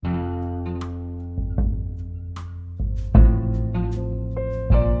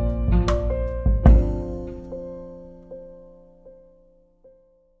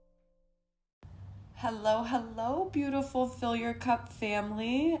Hello, beautiful Fill Your Cup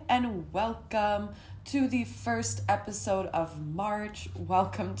family, and welcome to the first episode of March.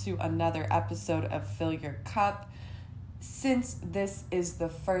 Welcome to another episode of Fill Your Cup. Since this is the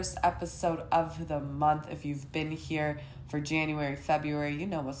first episode of the month, if you've been here for January, February, you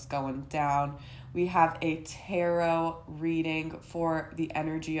know what's going down. We have a tarot reading for the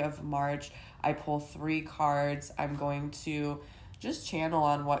energy of March. I pull 3 cards. I'm going to just channel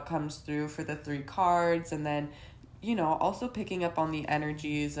on what comes through for the 3 cards, and then, also picking up on the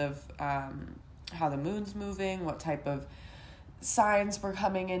energies of how the moon's moving, what type of signs we're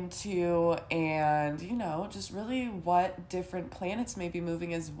coming into, and, just really what different planets may be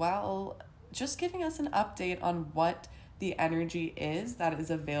moving as well. Just giving us an update on what the energy is that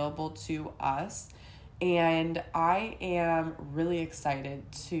is available to us. And I am really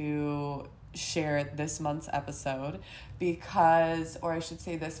excited to share this month's episode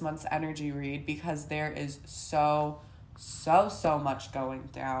this month's energy read, because there is so much going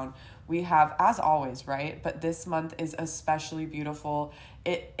down. We have, as always, right? But this month is especially beautiful.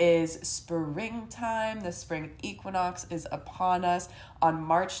 It is springtime. The spring equinox is upon us. On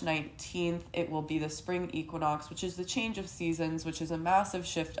March 19th, it will be the spring equinox, which is the change of seasons, which is a massive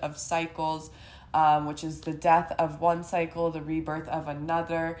shift of cycles, which is the death of one cycle, the rebirth of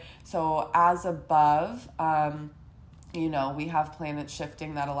another. So as above, we have planet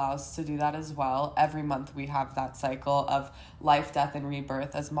shifting that allows us to do that as well. Every month we have that cycle of life, death, and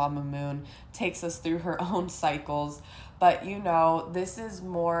rebirth as Mama Moon takes us through her own cycles. But, this is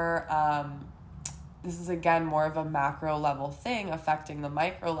more, again, more of a macro level thing affecting the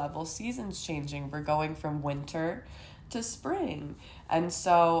micro level. Seasons changing. We're going from winter to spring. And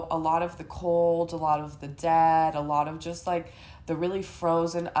so a lot of the cold, a lot of the dead, a lot of just like the really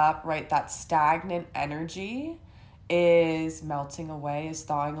frozen up, right, that stagnant energy is melting away, is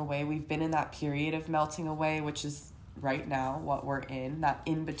thawing away. We've been in that period of melting away, which is right now what we're in, that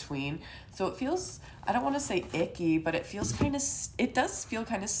in between. So it feels, I don't want to say icky, but it does feel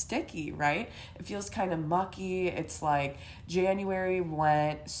kind of sticky, right? It feels kind of mucky. It's like January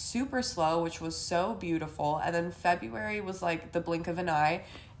went super slow, which was so beautiful. And then February was like the blink of an eye.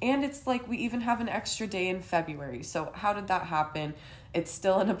 And it's like we even have an extra day in February. So how did that happen? It's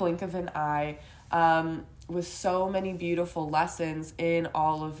still in a blink of an eye. With so many beautiful lessons in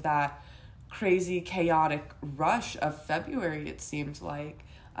all of that crazy chaotic rush of February, it seemed like.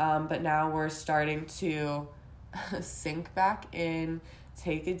 But now we're starting to sink back in,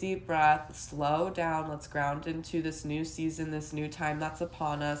 take a deep breath, slow down. Let's ground into this new season, this new time that's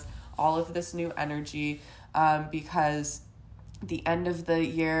upon us, all of this new energy, because the end of the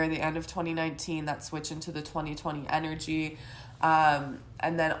year, the end of 2019, that switch into the 2020 energy,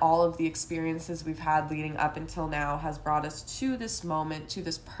 and then all of the experiences we've had leading up until now has brought us to this moment, to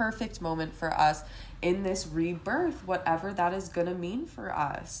this perfect moment for us in this rebirth, whatever that is going to mean for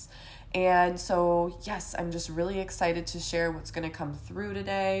us. And so, yes, I'm just really excited to share what's going to come through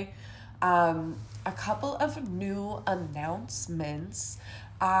today. A couple of new announcements.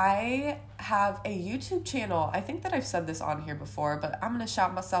 I have a YouTube channel. I think that I've said this on here before, but I'm going to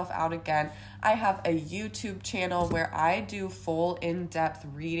shout myself out again. I have a YouTube channel where I do full in-depth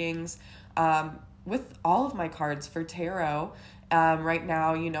readings with all of my cards for tarot. Right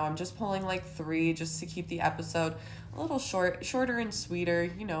now, I'm just pulling like 3 just to keep the episode a little shorter and sweeter,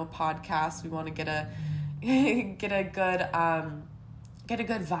 podcast. We want to get a good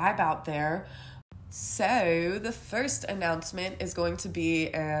vibe out there. So the first announcement is going to be,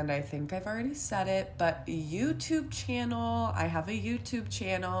 and I think I've already said it, but YouTube channel. I have a YouTube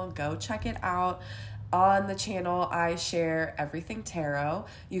channel. Go check it out. On the channel, I share everything tarot.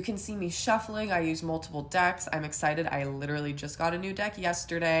 You can see me shuffling. I use multiple decks. I'm excited. I literally just got a new deck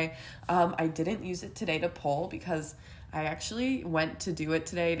yesterday. I didn't use it today to pull because I actually went to do it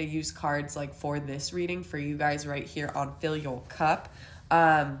today to use cards like for this reading for you guys right here on Fill Your Cup.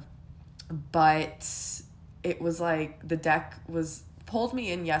 But it was like the deck pulled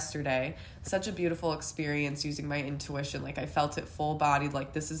me in yesterday. Such a beautiful experience using my intuition. Like I felt it full bodied,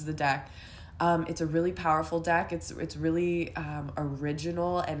 like this is the deck. It's a really powerful deck. It's really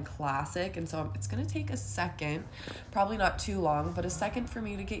original and classic. And so it's going to take a second, probably not too long, but a second for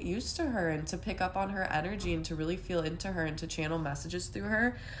me to get used to her and to pick up on her energy and to really feel into her and to channel messages through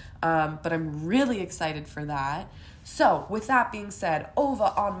her. But I'm really excited for that. So with that being said, over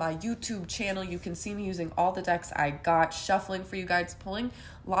on my YouTube channel, you can see me using all the decks I got, shuffling for you guys, pulling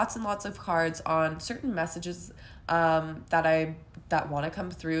lots and lots of cards on certain messages that want to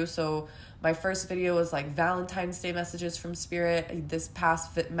come through. So my first video was like Valentine's Day messages from Spirit. This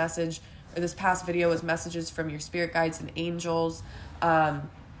past video was messages from your spirit guides and angels.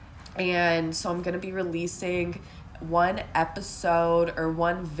 And so I'm going to be releasing one episode or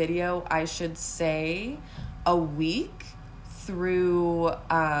one video, I should say, a week through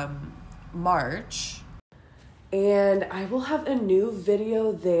March. And I will have a new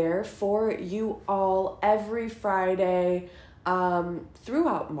video there for you all every Friday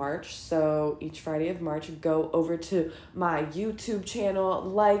throughout March. So each Friday of March, go over to my YouTube channel,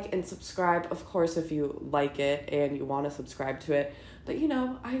 like and subscribe, of course, if you like it and you want to subscribe to it. But,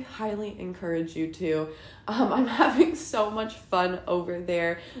 I highly encourage you to. I'm having so much fun over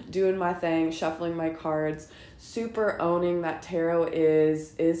there, doing my thing, shuffling my cards, super owning that tarot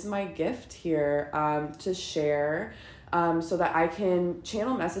is my gift here to share, so that I can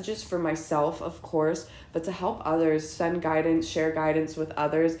channel messages for myself, of course, but to help others, send guidance, share guidance with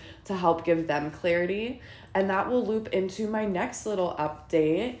others to help give them clarity. And that will loop into my next little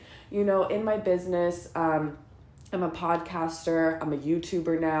update. In my business, I'm a podcaster, I'm a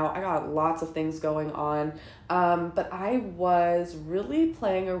YouTuber now, I got lots of things going on, but I was really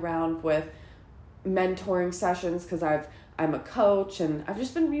playing around with mentoring sessions because I'm a coach and I've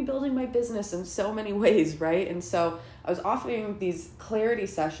just been rebuilding my business in so many ways, right? And so I was offering these clarity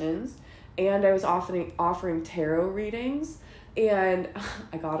sessions and I was offering tarot readings, and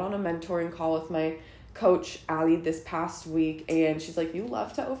I got on a mentoring call with my coach Ali this past week, and she's like, you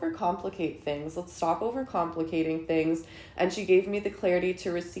love to overcomplicate things, let's stop overcomplicating things. And she gave me the clarity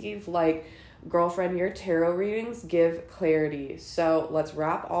to receive, like, girlfriend, your tarot readings give clarity, so let's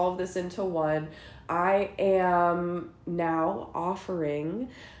wrap all of this into one. I am now offering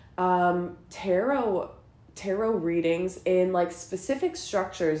tarot readings in like specific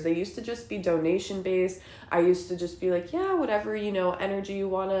structures. They used to just be donation based. I used to just be like, yeah, whatever, energy you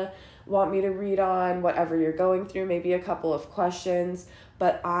want me to read on, whatever you're going through, maybe a couple of questions.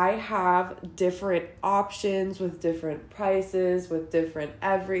 But I have different options with different prices, with different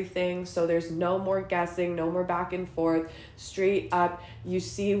everything. So there's no more guessing, no more back and forth, straight up. You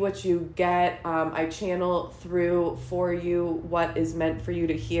see what you get. I channel through for you what is meant for you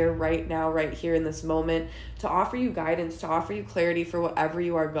to hear right now, right here in this moment, to offer you guidance, to offer you clarity for whatever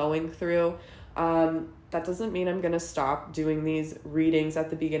you are going through. That doesn't mean I'm going to stop doing these readings at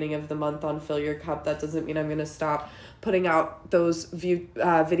the beginning of the month on Fill Your Cup. That doesn't mean I'm going to stop putting out those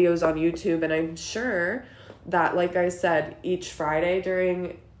videos on YouTube. And I'm sure that, like I said, each Friday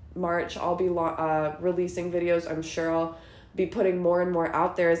during March, I'll be releasing videos. I'm sure I'll be putting more and more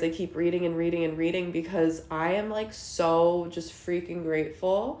out there as I keep reading and reading and reading, because I am like so just freaking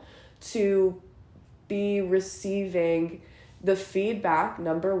grateful to be receiving the feedback,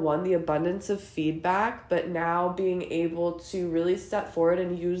 number one, the abundance of feedback, but now being able to really step forward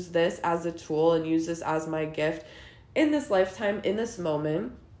and use this as a tool and use this as my gift in this lifetime, in this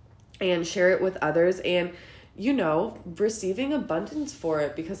moment, and share it with others, and, receiving abundance for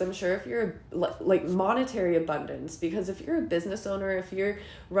it. Because I'm sure if you're like monetary abundance, because if you're a business owner, if you're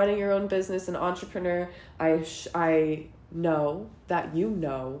running your own business, an entrepreneur, I know that you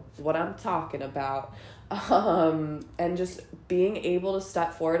know what I'm talking about. And just being able to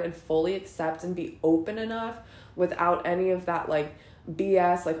step forward and fully accept and be open enough without any of that like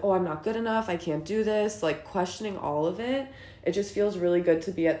BS, like, oh, I'm not good enough, I can't do this, like questioning all of it. It just feels really good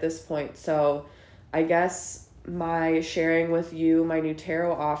to be at this point. So I guess my sharing with you my new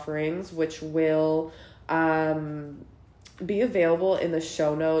tarot offerings, which will be available in the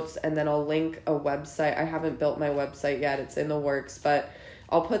show notes, and then I'll link a website. I haven't built my website yet, it's in the works, but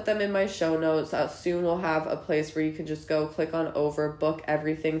I'll put them in my show notes. Soon we'll have a place where you can just go click on over, book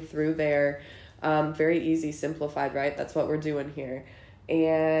everything through there. Very easy, simplified, right? That's what we're doing here.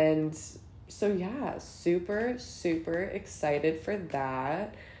 And so yeah, super, super excited for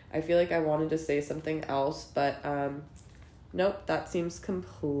that. I feel like I wanted to say something else, but nope, that seems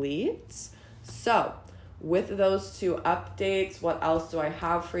complete. So with those two updates, what else do I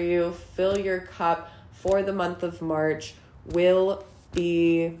have for you? Fill Your Cup for the month of March will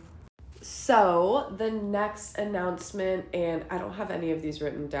be... So the next announcement, and I don't have any of these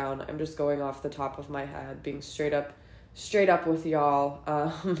written down, I'm just going off the top of my head, being straight up with y'all.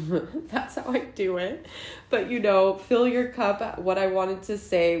 That's how I do it. But Fill Your Cup, what I wanted to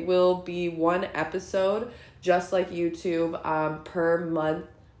say, will be one episode, just like YouTube, per month,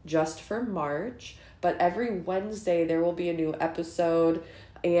 just for March. But every Wednesday there will be a new episode.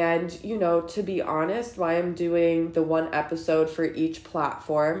 And, to be honest, why I'm doing the one episode for each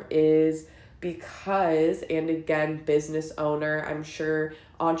platform is because, and again, business owner, I'm sure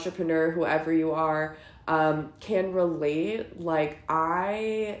entrepreneur, whoever you are, can relate. Like,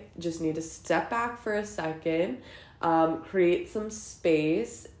 I just need to step back for a second, create some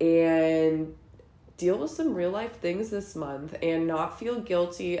space, and deal with some real life things this month and not feel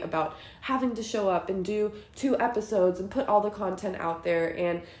guilty about having to show up and do 2 episodes and put all the content out there.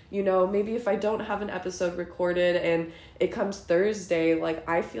 And, you know, maybe if I don't have an episode recorded and it comes Thursday, like,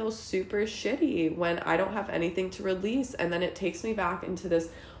 I feel super shitty when I don't have anything to release. And then it takes me back into this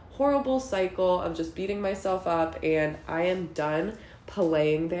horrible cycle of just beating myself up, and I am done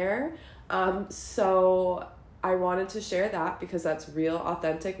playing there. So I wanted to share that because that's real,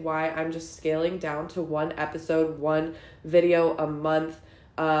 authentic, why I'm just scaling down to 1 episode, 1 video a month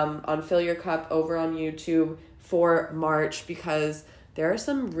on Fill Your Cup over on YouTube for March, because there are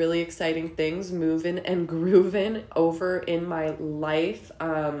some really exciting things moving and grooving over in my life.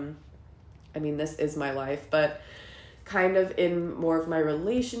 I mean, this is my life, but kind of in more of my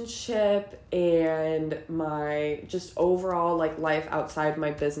relationship and my just overall like life outside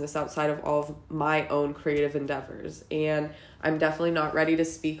my business, outside of all of my own creative endeavors. And I'm definitely not ready to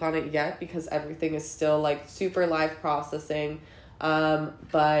speak on it yet because everything is still like super live processing.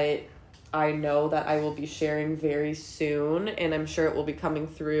 But I know that I will be sharing very soon, and I'm sure it will be coming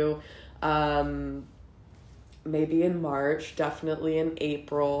through maybe in March, definitely in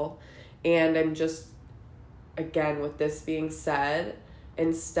April. And I'm just, again, with this being said,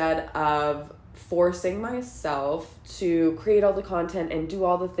 instead of forcing myself to create all the content and do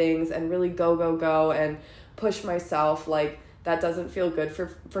all the things and really go and push myself, like, that doesn't feel good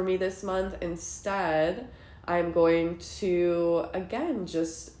for me this month. Instead, I'm going to, again,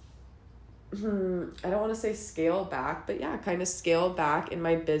 just, I don't want to say scale back, but yeah, kind of scale back in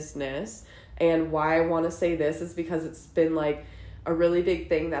my business. And why I want to say this is because it's been like a really big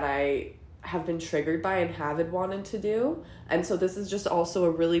thing that I have been triggered by and haven't wanted to do. And so this is just also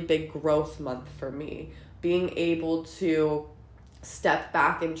a really big growth month for me. Being able to step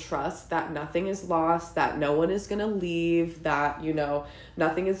back and trust that nothing is lost, that no one is going to leave, that, you know,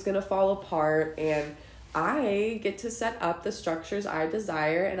 nothing is going to fall apart. And I get to set up the structures I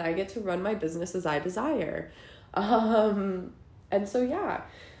desire, and I get to run my business as I desire. And so, yeah,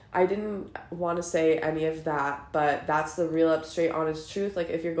 I didn't want to say any of that, but that's the real up straight honest truth. Like,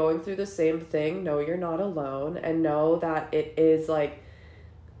 if you're going through the same thing, know you're not alone, and know that it is like,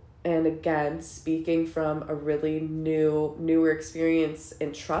 and again, speaking from a really newer experience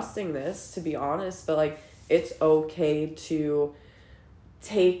and trusting this, to be honest, but like, it's okay to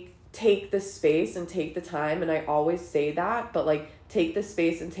take the space and take the time. And I always say that, but like, take the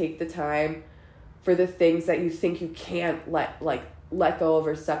space and take the time for the things that you think you can't let go of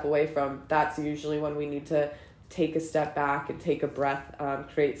or step away from. That's usually when we need to take a step back and take a breath,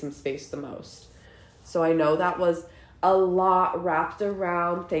 create some space the most. So I know that was a lot wrapped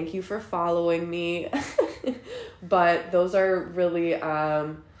around. Thank you for following me. But those are really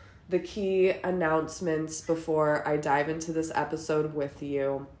the key announcements before I dive into this episode with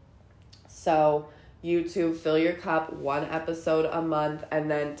you. So YouTube, Fill Your Cup, 1 episode a month,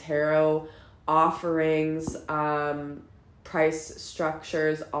 and then tarot offerings, price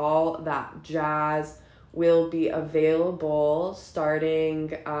structures, all that jazz will be available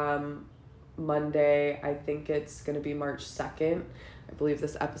starting Monday. I think it's going to be March 2nd. I believe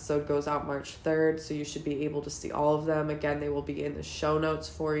this episode goes out March 3rd, so you should be able to see all of them. Again, they will be in the show notes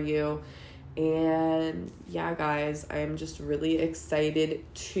for you. And yeah, guys, I am just really excited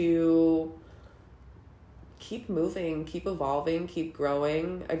to keep moving, keep evolving, keep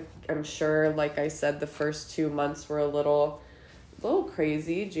growing. I'm sure, like I said, the first 2 months were a little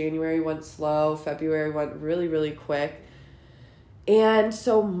crazy. January went slow. February went really, really quick. And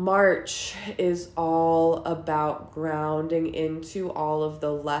so March is all about grounding into all of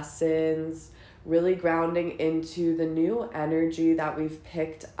the lessons, really grounding into the new energy that we've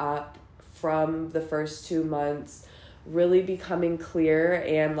picked up from the first 2 months, really becoming clear.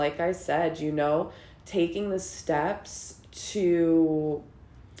 And like I said, you know, taking the steps to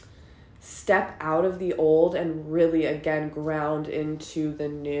step out of the old and really, again, ground into the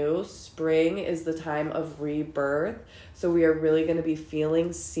new. Spring is the time of rebirth. So we are really going to be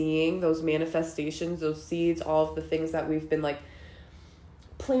feeling, seeing those manifestations, those seeds, all of the things that we've been like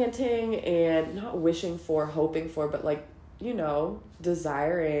planting and not wishing for, hoping for, but like, you know,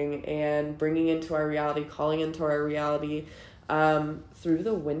 desiring and bringing into our reality, calling into our reality through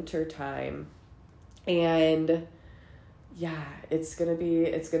the winter time. And yeah, it's gonna be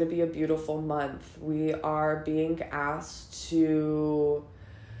a beautiful month. We are being asked to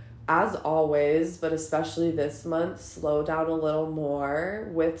as always, but especially this month, slow down a little more.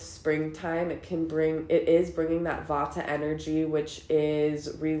 With springtime, it is bringing that Vata energy, which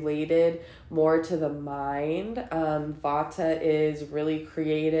is related more to the mind. Vata is really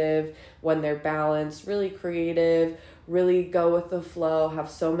creative when they're balanced, really creative, really go with the flow, have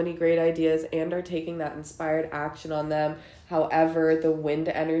so many great ideas, and are taking that inspired action on them. However, the wind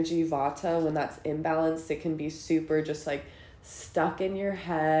energy, Vata, when that's imbalanced, it can be super just like stuck in your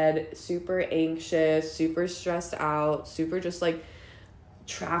head, super anxious, super stressed out, super just like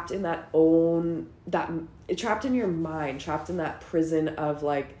trapped in trapped in your mind, trapped in that prison of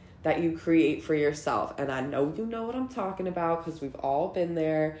like that you create for yourself. And I know you know what I'm talking about because we've all been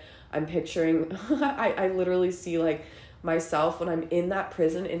there. I'm picturing I literally see like myself when I'm in that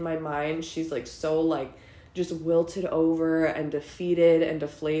prison in my mind. She's like so like just wilted over and defeated and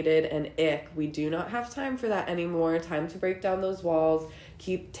deflated, and we do not have time for that anymore. Time to break down those walls.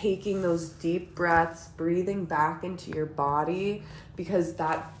 Keep taking those deep breaths, breathing back into your body, because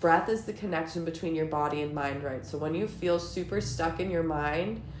that breath is the connection between your body and mind, right? So when you feel super stuck in your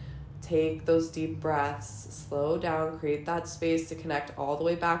mind, take those deep breaths, slow down, create that space to connect all the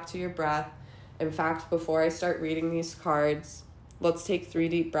way back to your breath. In fact, before I start reading these cards, let's take 3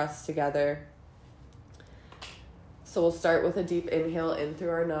 deep breaths together. So we'll start with a deep inhale in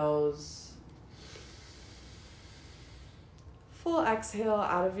through our nose. Full exhale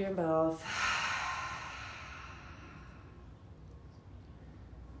out of your mouth.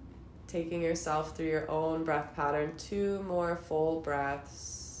 Taking yourself through your own breath pattern. 2 more full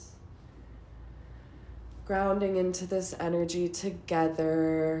breaths. Grounding into this energy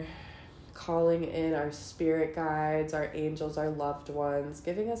together. Calling in our spirit guides, our angels, our loved ones,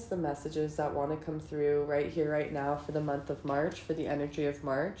 giving us the messages that want to come through right here, right now for the month of March, for the energy of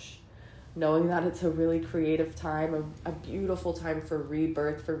March. Knowing that it's a really creative time, a beautiful time for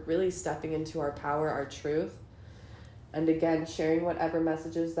rebirth, for really stepping into our power, our truth. And again, sharing whatever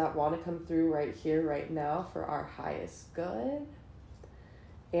messages that want to come through right here, right now for our highest good.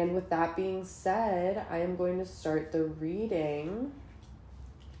 And with that being said, I am going to start the reading.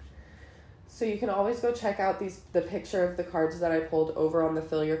 So you can always go check out the picture of the cards that I pulled over on the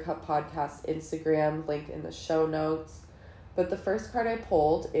Fill Your Cup podcast Instagram, link in the show notes. But the first card I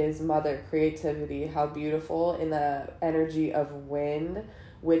pulled is Mother, Creativity. How beautiful, in the energy of wind,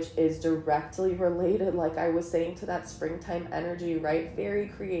 which is directly related, like I was saying, to that springtime energy, right? Very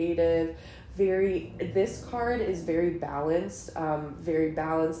creative, this card is very balanced,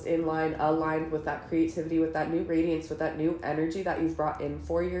 in line, aligned with that creativity, with that new radiance, with that new energy that you've brought in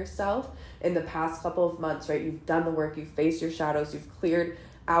for yourself in the past couple of months, right? You've done the work, you've faced your shadows, you've cleared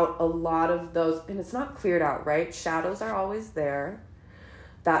out a lot of those, and it's not cleared out, right? Shadows are always there.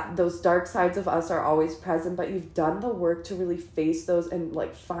 That those dark sides of us are always present, but you've done the work to really face those and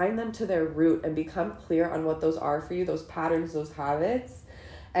like find them to their root and become clear on what those are for you, those patterns, those habits.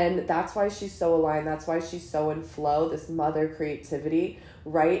 And that's why she's so aligned. That's why she's so in flow, this Mother Creativity.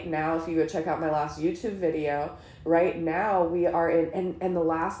 Right now, if you go check out my last YouTube video, right now we are in the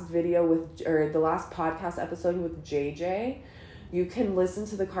last video the last podcast episode with JJ, you can listen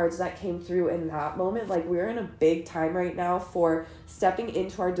to the cards that came through in that moment. Like, we're in a big time right now for stepping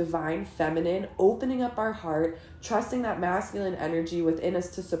into our divine feminine, opening up our heart, trusting that masculine energy within us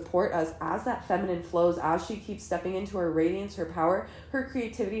to support us as that feminine flows, as she keeps stepping into her radiance, her power, her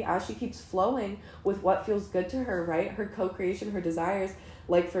creativity, as she keeps flowing with what feels good to her, right? Her co-creation, her desires.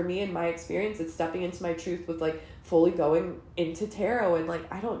 Like, for me, in my experience, it's stepping into my truth with like fully going into tarot, and like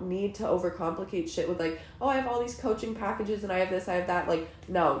I don't need to overcomplicate shit with like, oh, I have all these coaching packages and I have this, I have that. Like,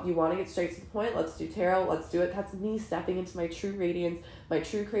 no, you want to get straight to the point, let's do tarot, let's do it. That's me stepping into my true radiance, my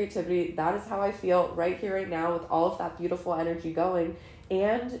true creativity. That is how I feel right here, right now, with all of that beautiful energy going.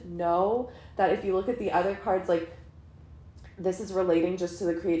 And know that if you look at the other cards, like, this is relating just to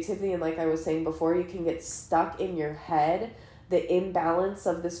the creativity, and like I was saying before, you can get stuck in your head. The imbalance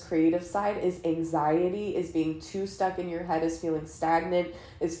of this creative side is anxiety, is being too stuck in your head, is feeling stagnant,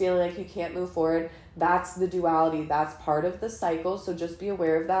 is feeling like you can't move forward. That's the duality. That's part of the cycle. So just be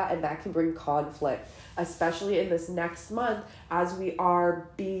aware of that, and that can bring conflict, especially in this next month as we are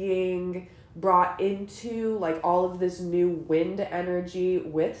being brought into like all of this new wind energy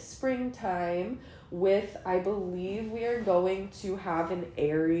with springtime, with, I believe we are going to have an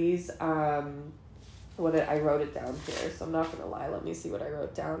Aries, I wrote it down here, so I'm not going to lie. Let me see what I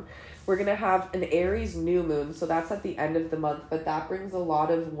wrote down. We're going to have an Aries new moon, so that's at the end of the month, but that brings a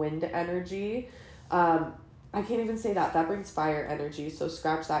lot of wind energy. I can't even say that. That brings fire energy, so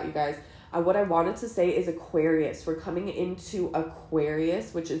scratch that, you guys. What I wanted to say is Aquarius. We're coming into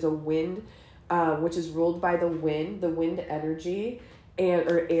Aquarius, which is a wind, which is ruled by the wind energy.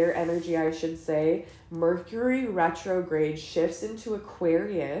 or air energy, I should say. Mercury retrograde shifts into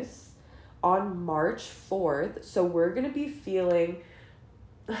Aquarius on March 4th. So we're going to be feeling,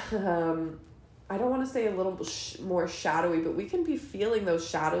 I don't want to say a little more shadowy, but we can be feeling those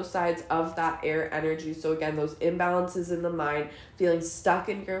shadow sides of that air energy. So again, those imbalances in the mind, feeling stuck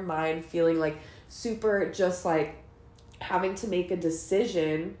in your mind, feeling like super just like having to make a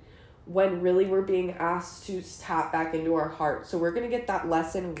decision when really we're being asked to tap back into our heart. So we're going to get that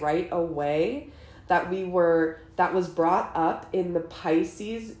lesson right away that was brought up in the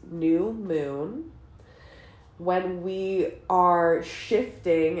Pisces new moon. When we are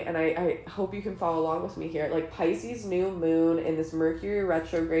shifting, and I hope you can follow along with me here, like Pisces new moon in this Mercury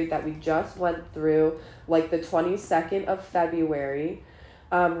retrograde that we just went through, like the 22nd of February,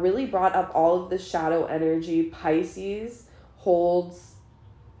 really brought up all of the shadow energy. Pisces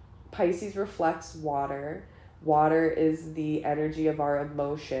reflects water. Water is the energy of our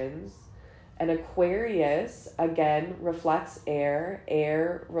emotions. And Aquarius, again, reflects air.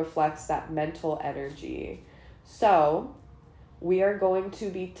 Air reflects that mental energy. So we are going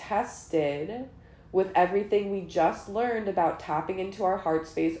to be tested with everything we just learned about tapping into our heart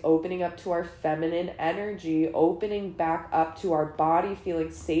space, opening up to our feminine energy, opening back up to our body,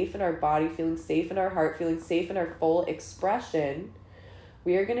 feeling safe in our body, feeling safe in our heart, feeling safe in our full expression.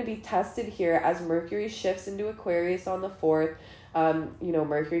 We are going to be tested here as Mercury shifts into Aquarius on the 4th.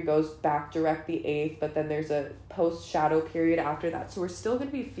 Mercury goes back direct the 8th, but then there's a post-shadow period after that. So we're still going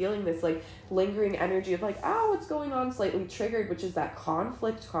to be feeling this like lingering energy of like, oh, what's going on? Slightly triggered, which is that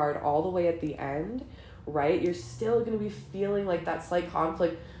conflict card all the way at the end, right? You're still going to be feeling like that slight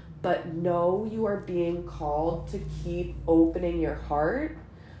conflict, but know you are being called to keep opening your heart,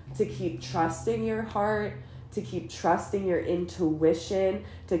 to keep trusting your heart, to keep trusting your intuition,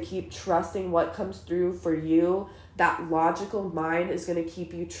 to keep trusting what comes through for you. That logical mind is going to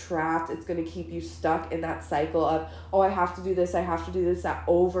keep you trapped. It's going to keep you stuck in that cycle of, oh, I have to do this, that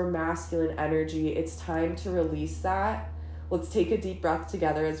over masculine energy. It's time to release that. Let's take a deep breath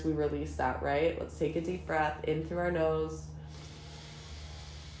together as we release that, right? Let's take a deep breath in through our nose,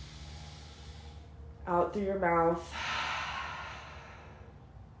 out through your mouth.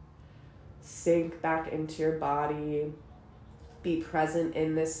 Sink back into your body. Be present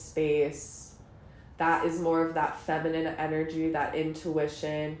in this space. That is more of that feminine energy, that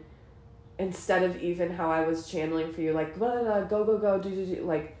intuition. Instead of even how I was channeling for you, like, go, do.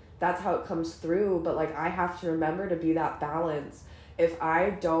 Like, that's how it comes through. But, like, I have to remember to be that balance. If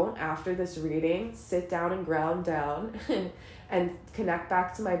I don't, after this reading, sit down and ground down and connect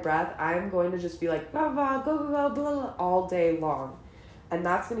back to my breath, I'm going to just be like, go, blah, all day long. And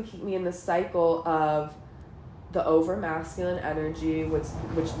that's going to keep me in the cycle of the over masculine energy, which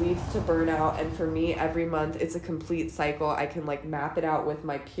leads to burnout. And for me, every month it's a complete cycle. I can like map it out with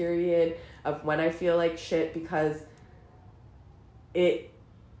my period of when I feel like shit, because it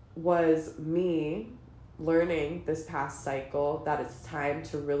was me learning this past cycle that it's time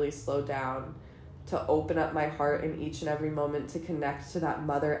to really slow down, to open up my heart in each and every moment, to connect to that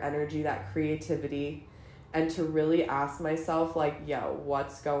mother energy, that creativity, and to really ask myself, like, yo,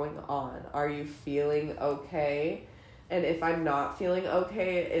 what's going on? Are you feeling okay? And if I'm not feeling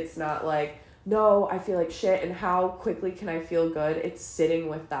okay, it's not like, no, I feel like shit, and how quickly can I feel good? It's sitting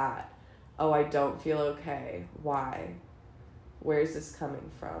with that. Oh, I don't feel okay. Why? Where's this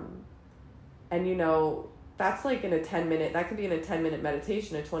coming from? And, that's like in a 10-minute, that could be in a 10-minute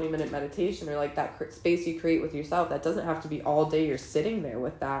meditation, a 20-minute meditation, or like that space you create with yourself. That doesn't have to be all day you're sitting there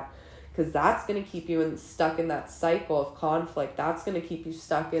with that. Because that's going to keep you stuck in that cycle of conflict. That's going to keep you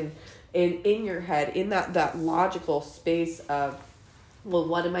stuck in your head, in that logical space of, well,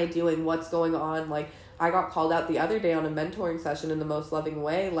 what am I doing? What's going on? Like, I got called out the other day on a mentoring session in the most loving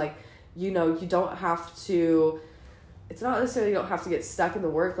way. Like, you don't have to, it's not necessarily you don't have to get stuck in the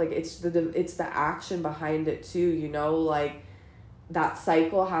work. Like, it's the action behind it too, like that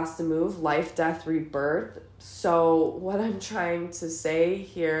cycle has to move, life, death, rebirth. So what I'm trying to say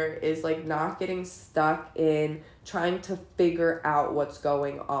here is like not getting stuck in trying to figure out what's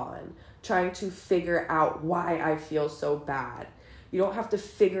going on, trying to figure out why I feel so bad. You don't have to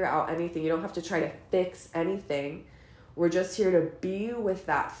figure out anything. You don't have to try to fix anything. We're just here to be with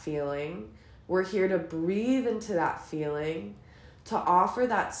that feeling. We're here to breathe into that feeling, to offer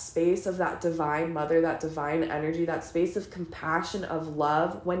that space of that divine mother, that divine energy, that space of compassion, of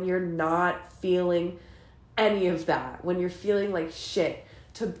love when you're not feeling any of that, when you're feeling like shit,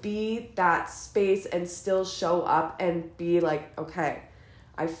 to be that space and still show up and be like, okay,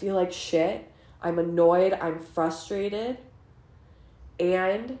 I feel like shit, I'm annoyed, I'm frustrated,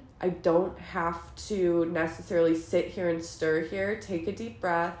 and I don't have to necessarily sit here and stir here. Take a deep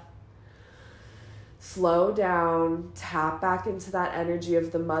breath. Slow down, tap back into that energy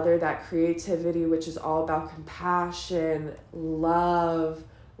of the mother, that creativity, which is all about compassion, love,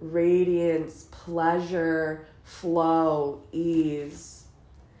 radiance, pleasure, flow, ease.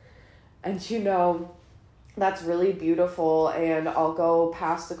 And you know, that's really beautiful. And I'll go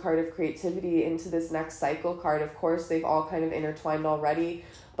past the card of creativity into this next cycle card. Of course, they've all kind of intertwined already,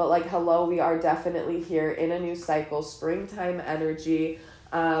 but like, hello, we are definitely here in a new cycle, springtime energy.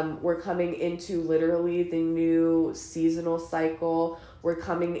 We're coming into literally the new seasonal cycle. We're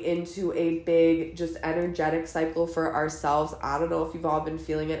coming into a big, just energetic cycle for ourselves. I don't know if you've all been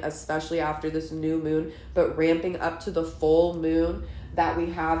feeling it, especially after this new moon, but ramping up to the full moon that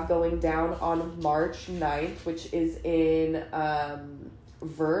we have going down on March 9th, which is in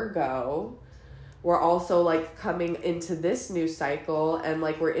Virgo. We're also like coming into this new cycle, and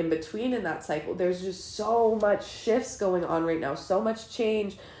like we're in between in that cycle. There's just so much shifts going on right now, so much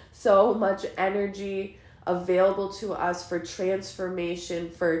change, so much energy available to us for transformation,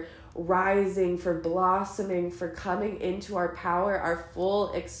 for rising, for blossoming, for coming into our power, our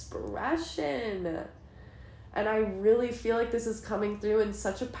full expression. And I really feel like this is coming through in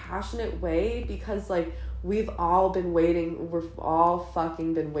such a passionate way, because like we've all been waiting. We've all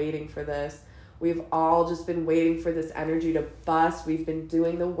fucking been waiting for this. We've all just been waiting for this energy to bust. We've been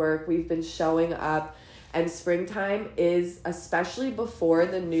doing the work. We've been showing up. And springtime is, especially before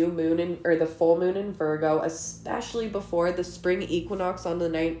the new moon or the full moon in Virgo, especially before the spring equinox on the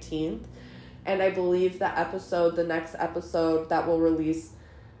 19th. And I believe the next episode that will release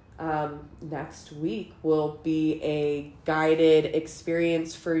next week will be a guided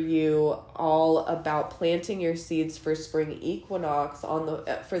experience for you, all about planting your seeds for spring equinox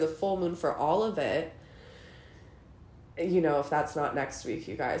for the full moon, for all of it. You know, if that's not next week,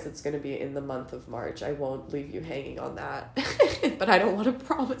 you guys, it's going to be in the month of March. I won't leave you hanging on that, but I don't want to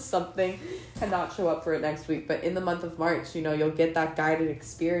promise something and not show up for it next week. But in the month of March, you know, you'll get that guided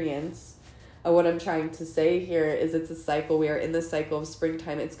experience. What I'm trying to say here is it's a cycle. We are in the cycle of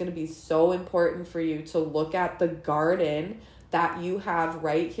springtime. It's going to be so important for you to look at the garden that you have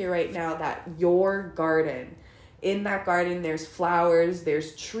right here, right now, that your garden. In that garden, there's flowers,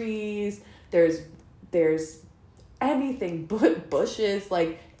 there's trees, there's anything, bushes,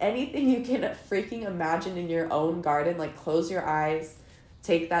 like anything you can freaking imagine in your own garden. Like, close your eyes,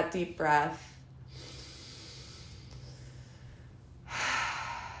 take that deep breath.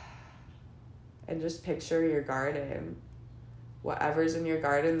 And just picture your garden. Whatever's in your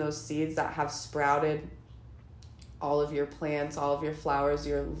garden, those seeds that have sprouted, all of your plants, all of your flowers,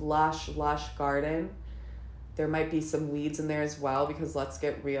 your lush garden. There might be some weeds in there as well, because let's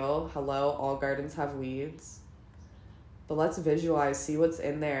get real. Hello, all gardens have weeds. But let's visualize, see what's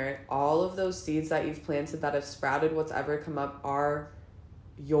in there. All of those seeds that you've planted that have sprouted, what's ever come up, are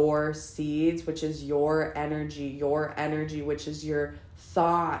your seeds, which is your energy, which is your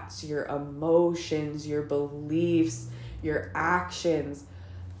thoughts, your emotions, your beliefs, your actions.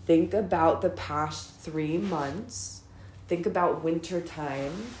 Think about the past 3 months. Think about winter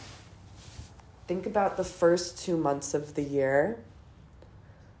time. Think about the first 2 months of the year.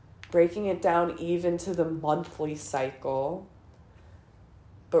 Breaking it down even to the monthly cycle.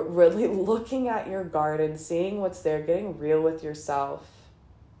 But really looking at your garden, seeing what's there, getting real with yourself.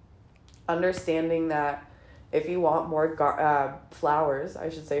 Understanding that if you want more flowers,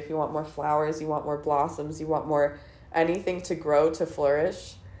 if you want more flowers, you want more blossoms, you want more anything to grow, to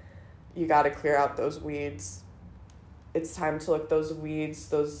flourish, you got to clear out those weeds. It's time to look those weeds,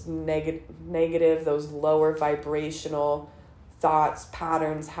 those negative, those lower vibrational thoughts,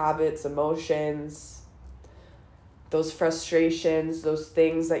 patterns, habits, emotions, those frustrations, those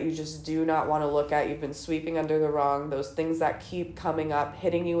things that you just do not want to look at. You've been sweeping under the rug, those things that keep coming up,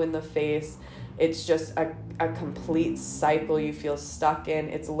 hitting you in the face. It's just a complete cycle you feel stuck in.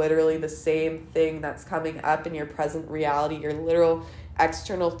 It's literally the same thing that's coming up in your present reality, your literal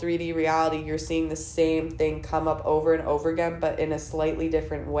external 3D reality. You're seeing the same thing come up over and over again, but in a slightly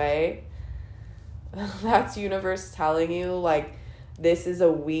different way. That's universe telling you, like, this is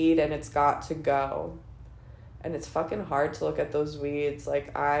a weed and it's got to go. And it's fucking hard to look at those weeds.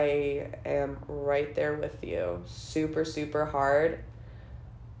 Like, I am right there with you. Super, super hard.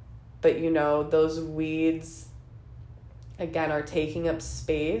 But, you know, those weeds, again, are taking up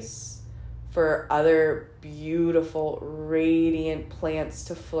space for other beautiful, radiant plants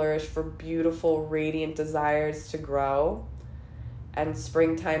to flourish, for beautiful, radiant desires to grow. And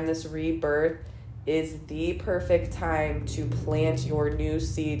springtime, this rebirth, is the perfect time to plant your new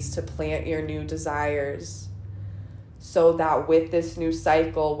seeds, to plant your new desires, so that with this new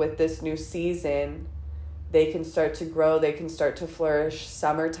cycle, with this new season, they can start to grow, they can start to flourish.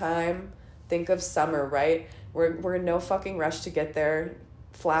 Summertime, think of summer, right? We're in no fucking rush to get there.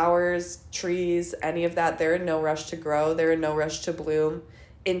 Flowers, trees, any of that, they're in no rush to grow. They're in no rush to bloom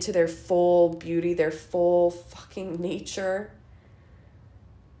into their full beauty, their full fucking nature.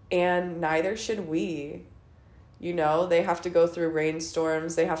 And neither should we. You know, they have to go through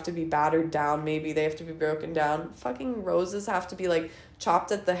rainstorms. They have to be battered down, maybe. They have to be broken down. Fucking roses have to be, like,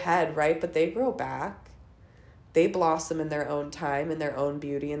 chopped at the head, right? But they grow back. They blossom in their own time, in their own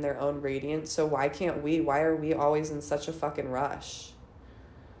beauty, in their own radiance. So why can't we? Why are we always in such a fucking rush?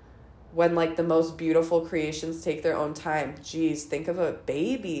 When, like, the most beautiful creations take their own time. Geez, think of a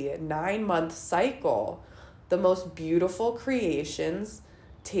baby, a 9-month cycle. The most beautiful creations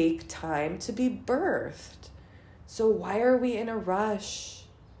take time to be birthed. So why are we in a rush?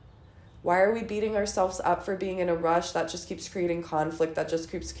 Why are we beating ourselves up for being in a rush? That just keeps creating conflict. That just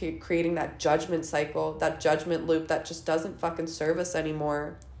keeps creating that judgment cycle, that judgment loop that just doesn't fucking serve us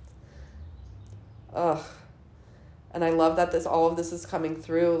anymore. Ugh. And I love that all of this is coming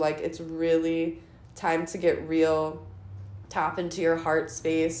through. Like, it's really time to get real. Tap into your heart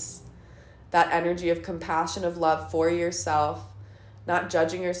space. That energy of compassion, of love for yourself. Not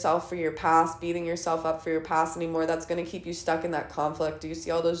judging yourself for your past, beating yourself up for your past anymore. That's going to keep you stuck in that conflict. Do you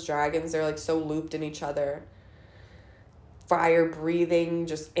see all those dragons? They're like so looped in each other. Fire breathing,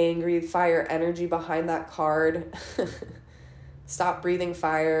 just angry fire energy behind that card. Stop breathing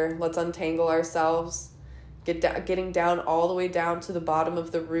fire. Let's untangle ourselves. Getting down all the way down to the bottom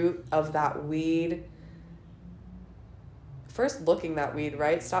of the root of that weed. First looking that weed,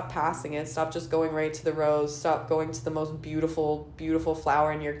 right? Stop passing it. Stop just going right to the rose. Stop going to the most beautiful, beautiful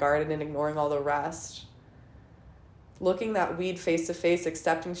flower in your garden and ignoring all the rest. Looking that weed face to face,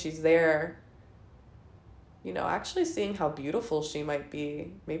 accepting she's there. You know, actually seeing how beautiful she might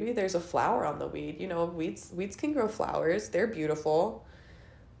be. Maybe there's a flower on the weed. You know, weeds can grow flowers. They're beautiful.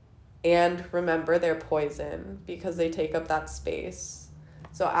 And remember, they're poison because they take up that space.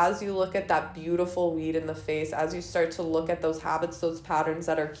 So as you look at that beautiful weed in the face, as you start to look at those habits, those patterns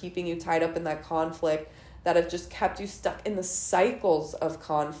that are keeping you tied up in that conflict, that have just kept you stuck in the cycles of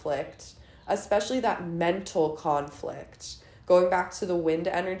conflict, especially that mental conflict, going back to the wind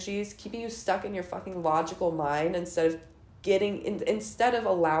energies, keeping you stuck in your fucking logical mind instead of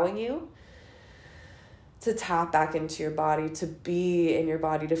allowing you to tap back into your body, to be in your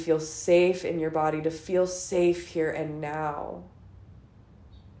body, to feel safe in your body, to feel safe here and now.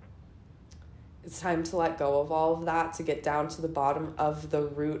 It's time to let go of all of that, to get down to the bottom of the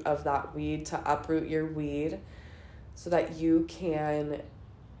root of that weed, to uproot your weed so that you can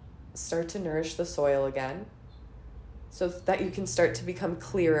start to nourish the soil again, so that you can start to become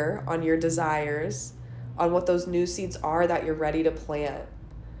clearer on your desires, on what those new seeds are that you're ready to plant.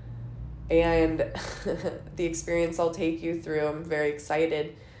 And the experience I'll take you through, I'm very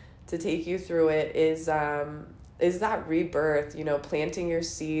excited to take you through it, is that rebirth, you know, planting your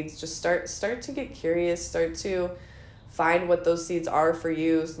seeds. Just start to get curious, start to find what those seeds are for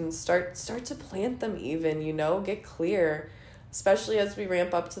you, and start to plant them even, you know, get clear, especially as we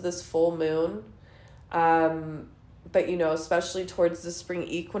ramp up to this full moon. But, you know, especially towards the spring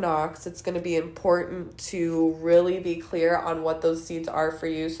equinox, it's going to be important to really be clear on what those seeds are for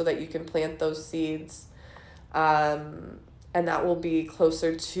you so that you can plant those seeds. And that will be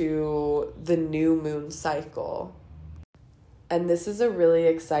closer to the new moon cycle. And this is a really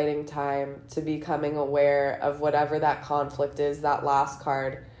exciting time to be becoming aware of whatever that conflict is, that last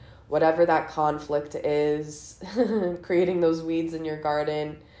card, whatever that conflict is, creating those weeds in your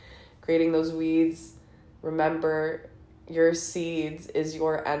garden, creating those weeds. Remember, your seeds is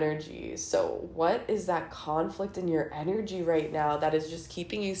your energy. So what is that conflict in your energy right now that is just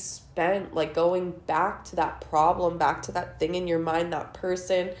keeping you spent, like going back to that problem, back to that thing in your mind, that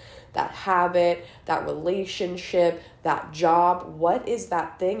person, that habit, that relationship, that job? What is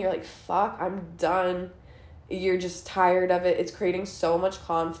that thing? You're like, fuck, I'm done. You're just tired of it. It's creating so much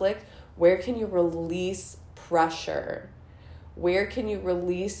conflict. Where can you release pressure? Where can you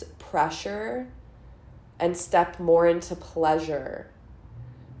release pressure and step more into pleasure?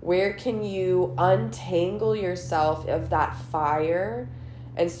 Where can you untangle yourself of that fire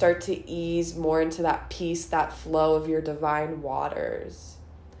and start to ease more into that peace, that flow of your divine waters?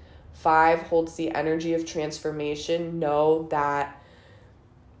 5 holds the energy of transformation. Know that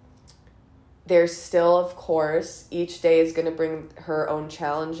there's still, of course, each day is going to bring her own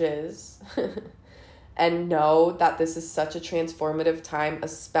challenges. And know that this is such a transformative time,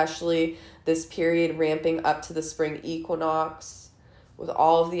 especially this period ramping up to the spring equinox, with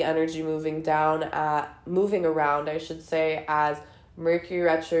all of the energy moving around, I should say, as Mercury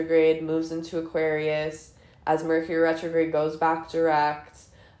retrograde moves into Aquarius, as Mercury retrograde goes back direct,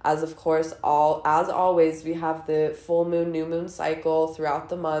 as of course, as always, we have the full moon, new moon cycle throughout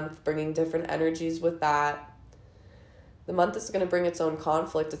the month, bringing different energies with that. The month is going to bring its own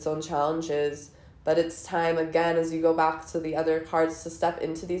conflict, its own challenges, but it's time, again, as you go back to the other cards, to step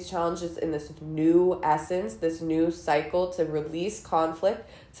into these challenges in this new essence, this new cycle, to release conflict,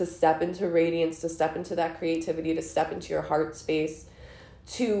 to step into radiance, to step into that creativity, to step into your heart space,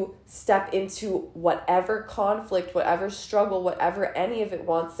 to step into whatever conflict, whatever struggle, whatever any of it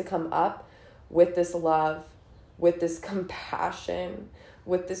wants to come up, with this love, with this compassion,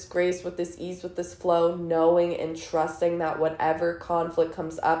 with this grace, with this ease, with this flow, knowing and trusting that whatever conflict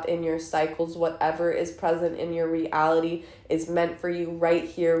comes up in your cycles, whatever is present in your reality, is meant for you right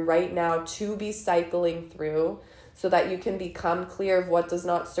here, right now, to be cycling through, so that you can become clear of what does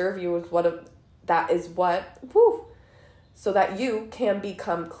not serve you, so that you can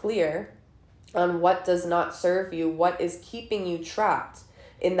become clear on what does not serve you, what is keeping you trapped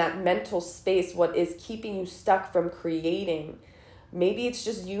in that mental space, what is keeping you stuck from creating. Maybe it's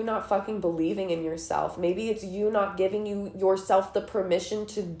just you not fucking believing in yourself. Maybe it's you not giving yourself the permission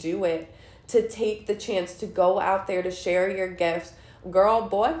to do it, to take the chance to go out there, to share your gifts. Girl,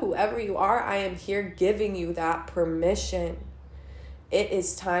 boy, whoever you are, I am here giving you that permission. It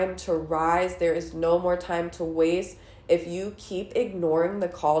is time to rise. There is no more time to waste. If you keep ignoring the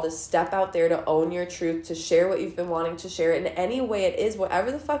call to step out there, to own your truth, to share what you've been wanting to share in any way it is,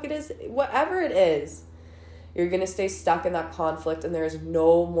 whatever the fuck it is, whatever it is, you're going to stay stuck in that conflict, and there is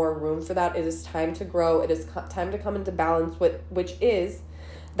no more room for that. It is time to grow. It is time to come into balance, which is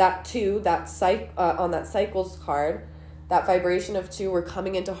that 2, on that cycles card, that vibration of 2, we're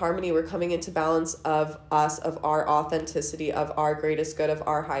coming into harmony, we're coming into balance of us, of our authenticity, of our greatest good, of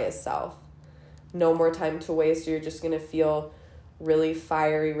our highest self. No more time to waste. You're just going to feel really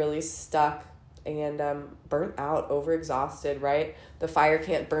fiery, really stuck, and burnt out, overexhausted, right? The fire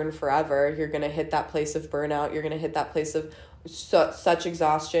can't burn forever. You're going to hit that place of burnout. You're going to hit that place of such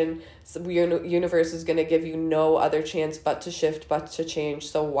exhaustion. So your universe is going to give you no other chance but to shift, but to change.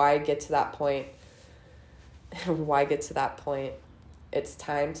 So why get to that point? Why get to that point? It's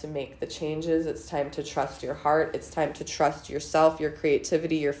time to make the changes. It's time to trust your heart. It's time to trust yourself, your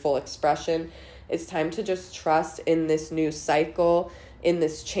creativity, your full expression. It's time to just trust in this new cycle, in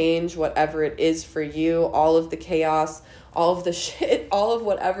this change, whatever it is for you, all of the chaos, all of the shit, all of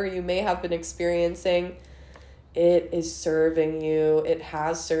whatever you may have been experiencing. It is serving you. It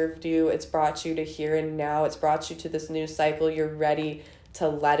has served you. It's brought you to here and now. It's brought you to this new cycle. You're ready to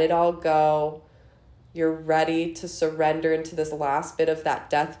let it all go. You're ready to surrender into this last bit of that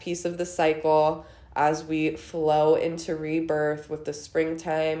death piece of the cycle as we flow into rebirth with the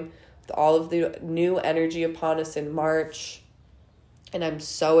springtime, with all of the new energy upon us in March. And I'm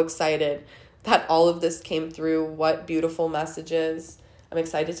so excited that all of this came through. What beautiful messages. I'm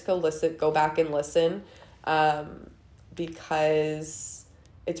excited to go back and listen, because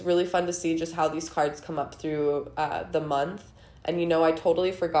it's really fun to see just how these cards come up through the month. And I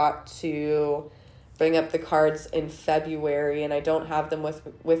totally forgot to bring up the cards in February, and I don't have them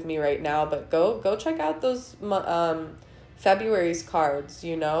with me right now, but go check out those February's cards,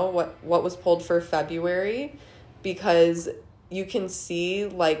 what was pulled for February, because you can see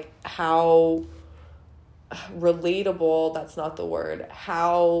like how relatable, that's not the word,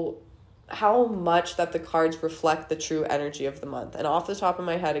 how much that the cards reflect the true energy of the month. And off the top of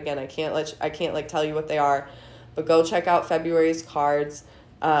my head, again, I can't tell you what they are, but go check out February's cards.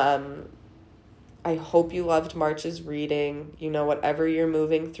 I hope you loved March's reading. Whatever you're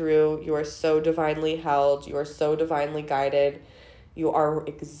moving through, you are so divinely held. You are so divinely guided. You are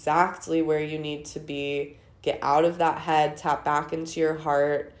exactly where you need to be. Get out of that head, tap back into your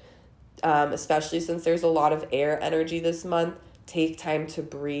heart, especially since there's a lot of air energy this month. Take time to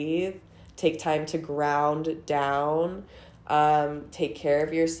breathe. Take time to ground down. Take care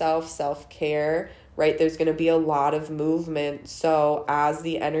of yourself, self-care. Right? There's going to be a lot of movement. So as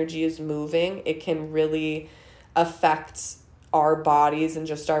the energy is moving, it can really affect our bodies and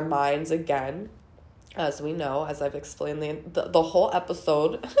just our minds again, as we know, as I've explained the whole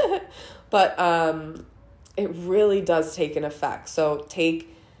episode. But it really does take an effect. So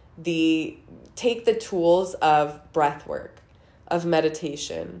take the tools of breath work, of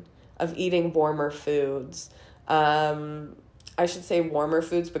meditation, of eating warmer foods, I should say warmer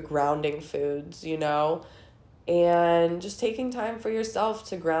foods, but grounding foods, and just taking time for yourself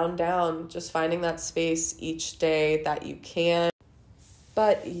to ground down, just finding that space each day that you can.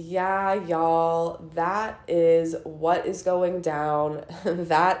 But yeah, y'all, that is what is going down.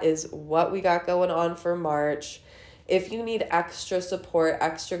 That is what we got going on for March. If you need extra support,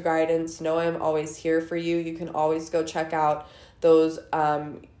 extra guidance, know I'm always here for you. You can always go check out those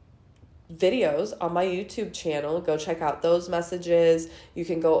videos on my YouTube channel. Go check out those messages. You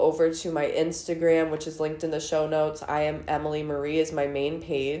can go over to my Instagram, which is linked in the show notes. I am Emily Marie is my main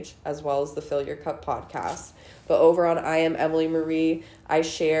page, as well as the Fill Your Cup podcast. But over on I am Emily Marie, I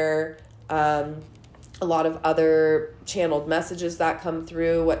share a lot of other channeled messages that come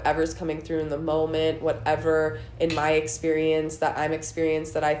through, whatever's coming through in the moment, whatever in my experience that I'm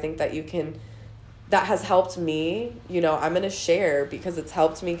experienced that I think that you can, that has helped me, I'm going to share because it's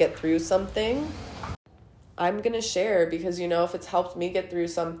helped me get through something. I'm going to share because, if it's helped me get through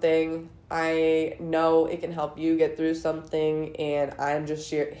something, I know it can help you get through something, and I'm just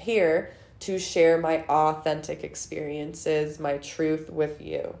here to share my authentic experiences, my truth with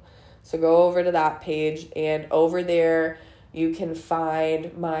you. So go over to that page, and over there you can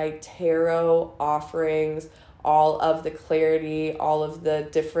find my tarot offerings, all of the clarity, all of the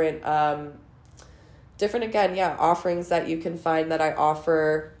different offerings that you can find that I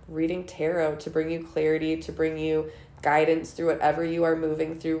offer, reading tarot to bring you clarity, to bring you guidance through whatever you are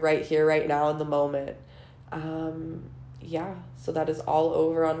moving through right here, right now in the moment. So that is all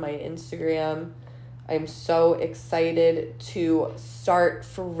over on my Instagram. I'm so excited to start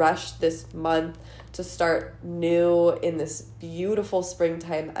fresh this month, to start new in this beautiful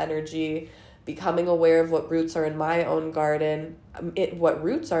springtime energy, becoming aware of what roots are in my own garden, what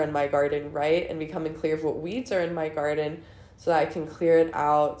roots are in my garden, right? And becoming clear of what weeds are in my garden so that I can clear it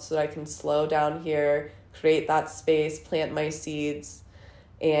out, so that I can slow down here, create that space, plant my seeds,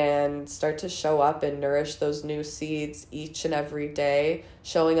 and start to show up and nourish those new seeds each and every day,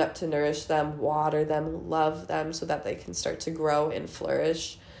 showing up to nourish them, water them, love them so that they can start to grow and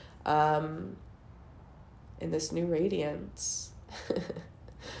flourish in this new radiance.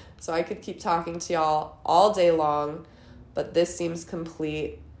 So I could keep talking to y'all all day long, but this seems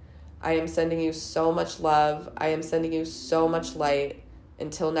complete. I am sending you so much love. I am sending you so much light.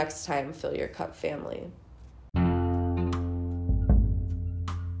 Until next time, Fill Your Cup family.